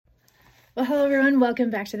Well, hello everyone. Welcome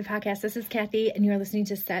back to the podcast. This is Kathy and you're listening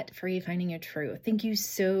to Set Free Finding Your Truth. Thank you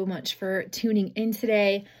so much for tuning in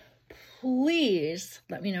today. Please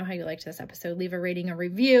let me know how you liked this episode. Leave a rating, a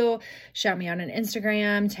review, shout me out on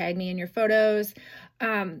Instagram, tag me in your photos.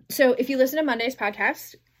 So if you listen to Monday's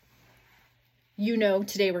podcast, you know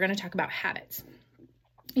today we're going to talk about habits.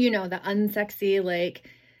 You know, the unsexy,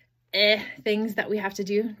 things that we have to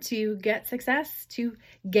do to get success, to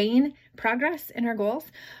gain progress in our goals.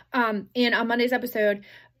 And on Monday's episode,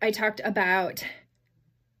 I talked about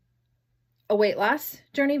a weight loss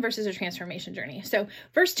journey versus a transformation journey. So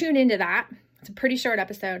first tune into that. It's a pretty short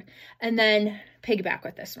episode, and then piggyback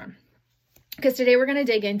with this one. Because today we're going to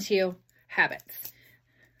dig into habits.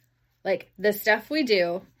 Like the stuff we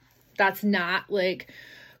do that's not like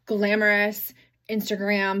glamorous,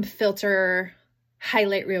 Instagram filter,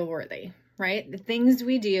 highlight reel worthy, right? The things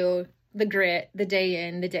we do, the grit, the day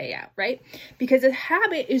in, the day out, right? Because a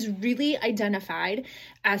habit is really identified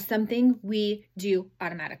as something we do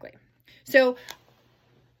automatically. So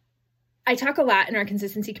I talk a lot in our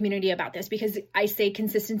consistency community about this because I say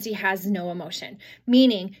consistency has no emotion,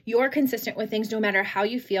 meaning you're consistent with things no matter how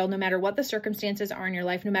you feel, no matter what the circumstances are in your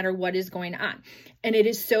life, no matter what is going on. And it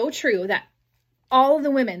is so true that all of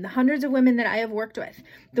the women, the hundreds of women that I have worked with,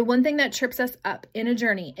 the one thing that trips us up in a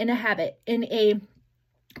journey, in a habit, in a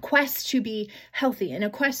quest to be healthy, in a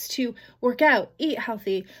quest to work out, eat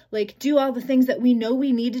healthy, like do all the things that we know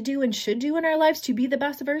we need to do and should do in our lives to be the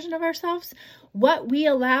best version of ourselves, what we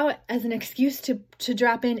allow as an excuse to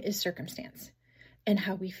drop in is circumstance and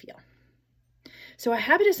how we feel. So a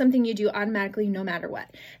habit is something you do automatically no matter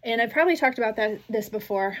what. And I've probably talked about this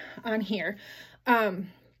before on here.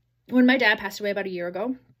 When my dad passed away about a year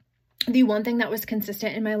ago, the one thing that was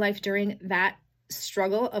consistent in my life during that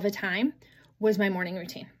struggle of a time was my morning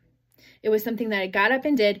routine. It was something that I got up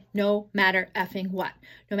and did no matter effing what.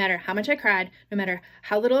 No matter how much I cried, no matter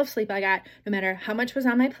how little of sleep I got, no matter how much was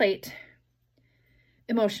on my plate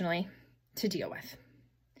emotionally to deal with.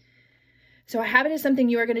 So a habit is something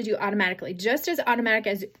you are going to do automatically, just as automatic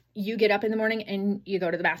as you get up in the morning and you go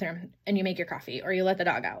to the bathroom and you make your coffee or you let the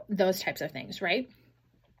dog out, those types of things, right?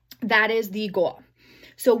 That is the goal.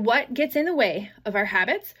 So what gets in the way of our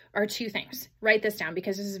habits are two things. Write this down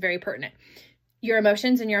because this is very pertinent. Your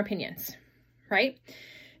emotions and your opinions, right?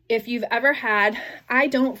 If you've ever had, I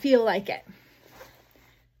don't feel like it.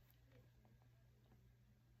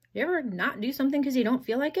 You ever not do something because you don't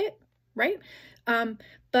feel like it, right?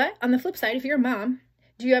 But on the flip side, if you're a mom,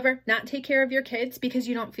 do you ever not take care of your kids because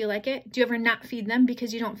you don't feel like it? Do you ever not feed them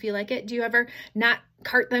because you don't feel like it? Do you ever not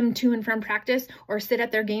cart them to and from practice or sit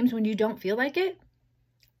at their games when you don't feel like it?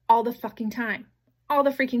 All the fucking time. All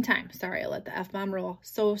the freaking time. Sorry, I let the F-bomb roll.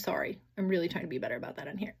 So sorry. I'm really trying to be better about that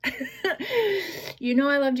on here. You know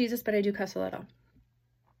I love Jesus, but I do cuss a little.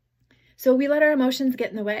 So we let our emotions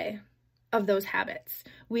get in the way of those habits.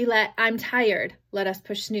 We let I'm tired let us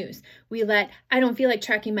push snooze. We let I don't feel like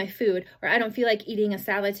tracking my food, or I don't feel like eating a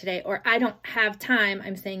salad today, or I don't have time,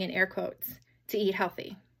 I'm saying in air quotes, to eat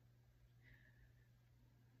healthy.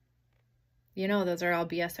 You know those are all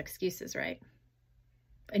BS excuses, right?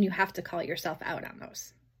 And you have to call yourself out on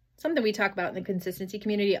those. Something we talk about in the consistency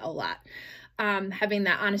community a lot. Having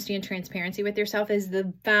that honesty and transparency with yourself is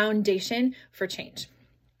the foundation for change.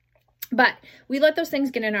 But we let those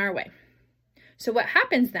things get in our way. So what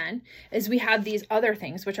happens then is we have these other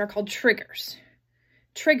things, which are called triggers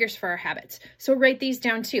for our habits. So write these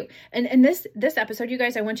down too. And this episode, you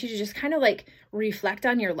guys, I want you to just kind of like reflect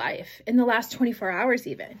on your life in the last 24 hours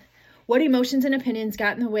even. What emotions and opinions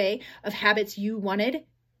got in the way of habits you wanted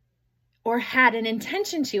or had an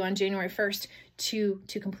intention to on January 1st to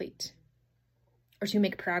complete or to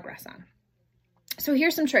make progress on? So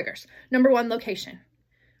here's some triggers. Number one, location.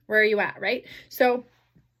 Where are you at, right? So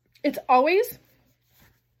it's always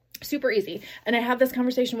super easy. And I have this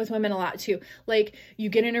conversation with women a lot too. Like you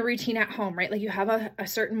get in a routine at home, right? Like you have a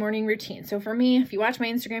certain morning routine. So for me, if you watch my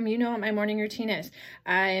Instagram, you know what my morning routine is.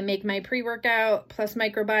 I make my pre-workout plus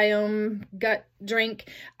microbiome gut drink.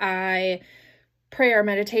 I prayer,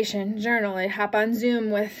 meditation, journal. I hop on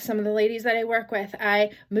Zoom with some of the ladies that I work with.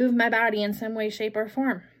 I move my body in some way, shape, or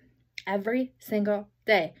form every single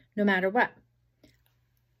day, no matter what.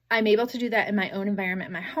 I'm able to do that in my own environment,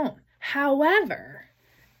 in my home. However,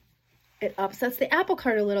 it upsets the apple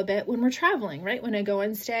cart a little bit when we're traveling, right? When I go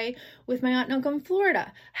and stay with my aunt and uncle in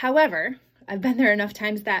Florida. However, I've been there enough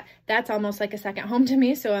times that that's almost like a second home to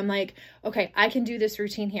me. So I'm like, okay, I can do this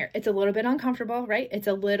routine here. It's a little bit uncomfortable, right? It's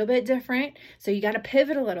a little bit different. So you got to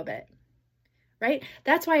pivot a little bit, right?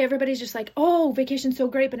 That's why everybody's just like, oh, vacation's so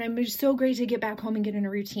great, but I'm just so great to get back home and get in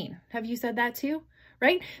a routine. Have you said that too?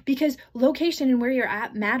 right? Because location and where you're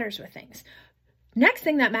at matters with things. Next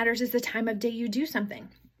thing that matters is the time of day you do something.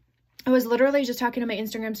 I was literally just talking to my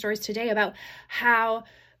Instagram stories today about how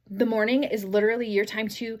the morning is literally your time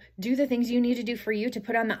to do the things you need to do for you, to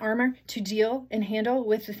put on the armor, to deal and handle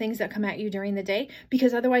with the things that come at you during the day,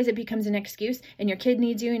 because otherwise it becomes an excuse and your kid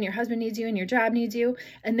needs you and your husband needs you and your job needs you.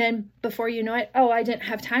 And then before you know it, oh, I didn't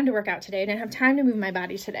have time to work out today. I didn't have time to move my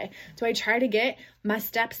body today. So I try to get my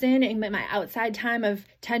steps in and my outside time of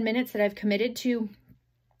 10 minutes that I've committed to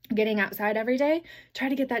getting outside every day, try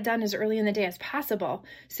to get that done as early in the day as possible.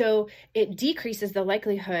 So it decreases the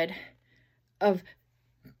likelihood of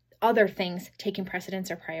other things taking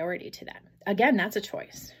precedence or priority to that. Again, that's a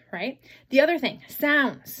choice, right? The other thing,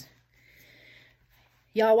 sounds.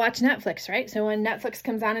 Y'all watch Netflix, right? So when Netflix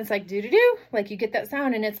comes on, it's like doo-doo-doo, like you get that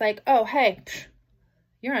sound and it's like, oh, hey,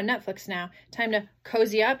 you're on Netflix now. Time to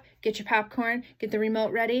cozy up, get your popcorn, get the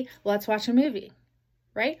remote ready. Let's watch a movie,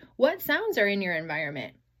 right? What sounds are in your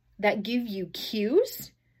environment that give you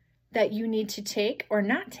cues that you need to take or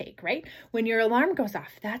not take, right? When your alarm goes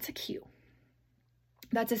off, that's a cue.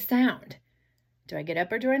 That's a sound. Do I get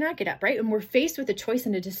up or do I not get up, right? And we're faced with a choice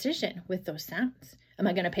and a decision with those sounds. Am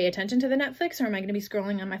I going to pay attention to the Netflix or am I going to be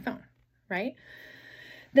scrolling on my phone, right?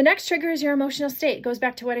 The next trigger is your emotional state. It goes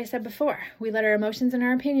back to what I said before. We let our emotions and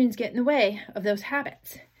our opinions get in the way of those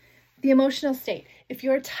habits. The emotional state. If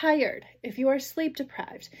you're tired, if you are sleep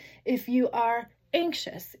deprived, if you are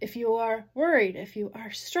anxious, if you are worried, if you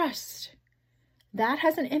are stressed, that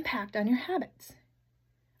has an impact on your habits.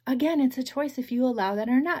 Again, it's a choice if you allow that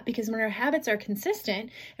or not, because when our habits are consistent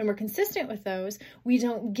and we're consistent with those, we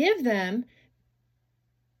don't give them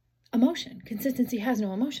emotion. Consistency has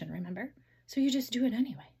no emotion, remember? So you just do it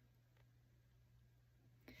anyway.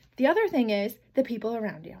 The other thing is the people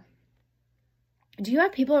around you. Do you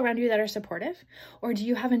have people around you that are supportive? Or do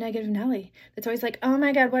you have a negative Nelly that's always like, oh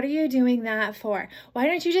my God, what are you doing that for? Why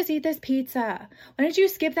don't you just eat this pizza? Why don't you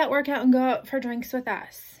skip that workout and go out for drinks with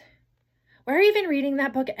us? Why are you even reading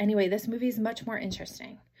that book anyway? This movie is much more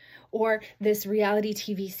interesting. Or this reality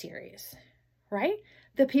TV series, right?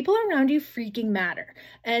 The people around you freaking matter.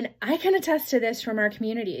 And I can attest to this from our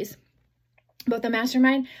communities, both the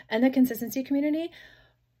mastermind and the consistency community.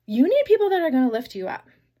 You need people that are going to lift you up,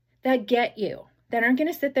 that get you, that aren't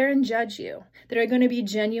going to sit there and judge you, that are going to be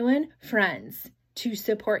genuine friends to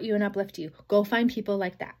support you and uplift you. Go find people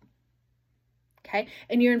like that. Okay.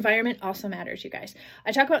 And your environment also matters, you guys.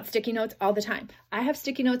 I talk about sticky notes all the time. I have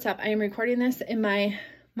sticky notes up. I am recording this in my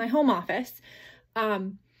home office.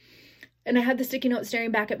 And I had the sticky note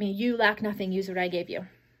staring back at me. You lack nothing. Use what I gave you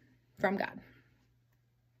from God.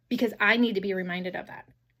 Because I need to be reminded of that.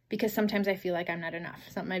 Because sometimes I feel like I'm not enough.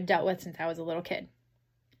 Something I've dealt with since I was a little kid.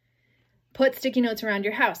 Put sticky notes around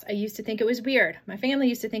your house. I used to think it was weird. My family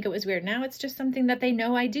used to think it was weird. Now it's just something that they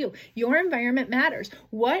know I do. Your environment matters.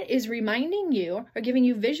 What is reminding you or giving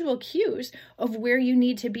you visual cues of where you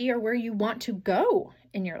need to be or where you want to go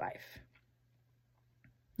in your life?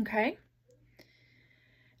 Okay?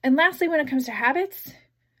 And lastly, when it comes to habits,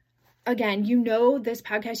 again, you know this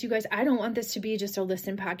podcast, you guys, I don't want this to be just a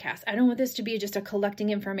listen podcast. I don't want this to be just a collecting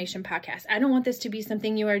information podcast. I don't want this to be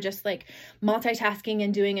something you are just like multitasking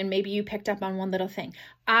and doing and maybe you picked up on one little thing.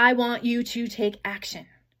 I want you to take action.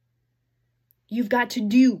 You've got to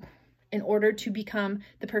do in order to become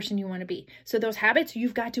the person you want to be. So those habits,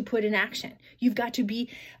 you've got to put in action. You've got to be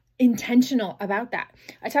intentional about that.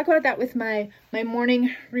 I talk about that with my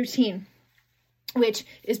morning routine, which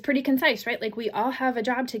is pretty concise, right? Like we all have a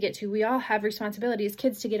job to get to. We all have responsibilities,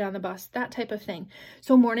 kids to get on the bus, that type of thing.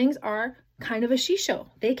 So mornings are kind of a she show.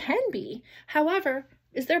 They can be. However,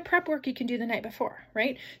 is there prep work you can do the night before,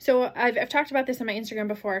 right? So I've talked about this on my Instagram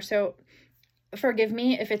before. So forgive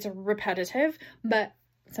me if it's repetitive, but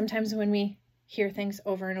sometimes when we hear things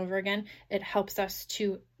over and over again, it helps us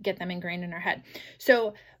to get them ingrained in our head.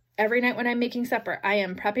 So every night when I'm making supper, I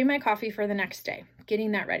am prepping my coffee for the next day,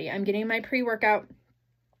 getting that ready. I'm getting my pre-workout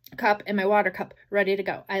cup and my water cup ready to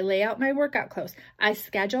go. I lay out my workout clothes. I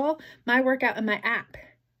schedule my workout in my app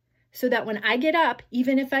so that when I get up,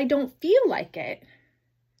 even if I don't feel like it,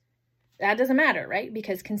 that doesn't matter, right?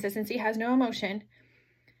 Because consistency has no emotion.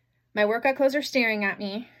 My workout clothes are staring at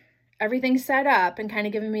me. Everything's set up and kind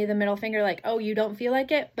of giving me the middle finger like, oh, you don't feel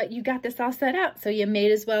like it, but you got this all set up. So you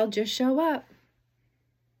may as well just show up.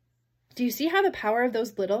 Do you see how the power of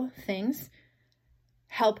those little things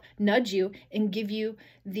help nudge you and give you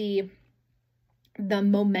the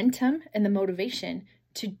momentum and the motivation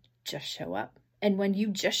to just show up? And when you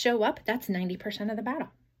just show up, that's 90% of the battle.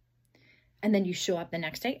 And then you show up the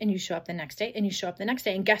next day and you show up the next day and you show up the next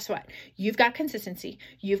day. And guess what? You've got consistency.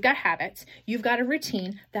 You've got habits. You've got a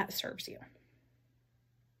routine that serves you.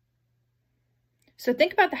 So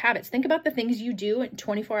think about the habits. Think about the things you do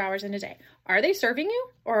 24 hours in a day. Are they serving you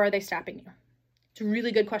or are they stopping you? It's a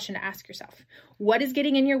really good question to ask yourself. What is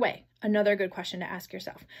getting in your way? Another good question to ask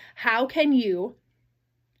yourself. How can you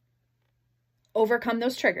overcome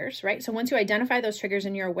those triggers, right? So once you identify those triggers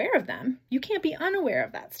and you're aware of them, you can't be unaware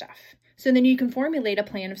of that stuff. So then you can formulate a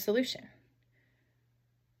plan of solution.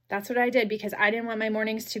 That's what I did because I didn't want my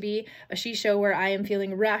mornings to be a she show where I am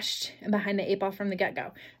feeling rushed and behind the 8 ball from the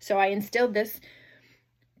get-go. So I instilled this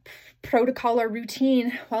protocol or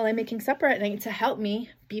routine while I'm making supper at night to help me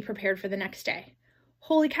be prepared for the next day.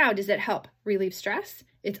 Holy cow, does it help relieve stress?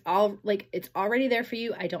 It's already there for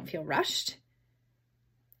you. I don't feel rushed.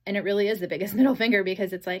 And it really is the biggest middle finger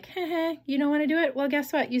because it's like, hey, you don't want to do it? Well,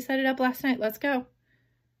 guess what? You set it up last night. Let's go.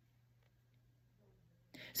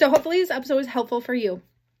 So hopefully this episode was helpful for you.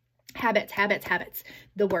 Habits, habits, habits.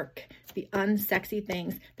 The work, the unsexy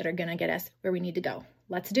things that are going to get us where we need to go.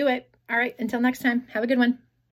 Let's do it. All right. Until next time, have a good one.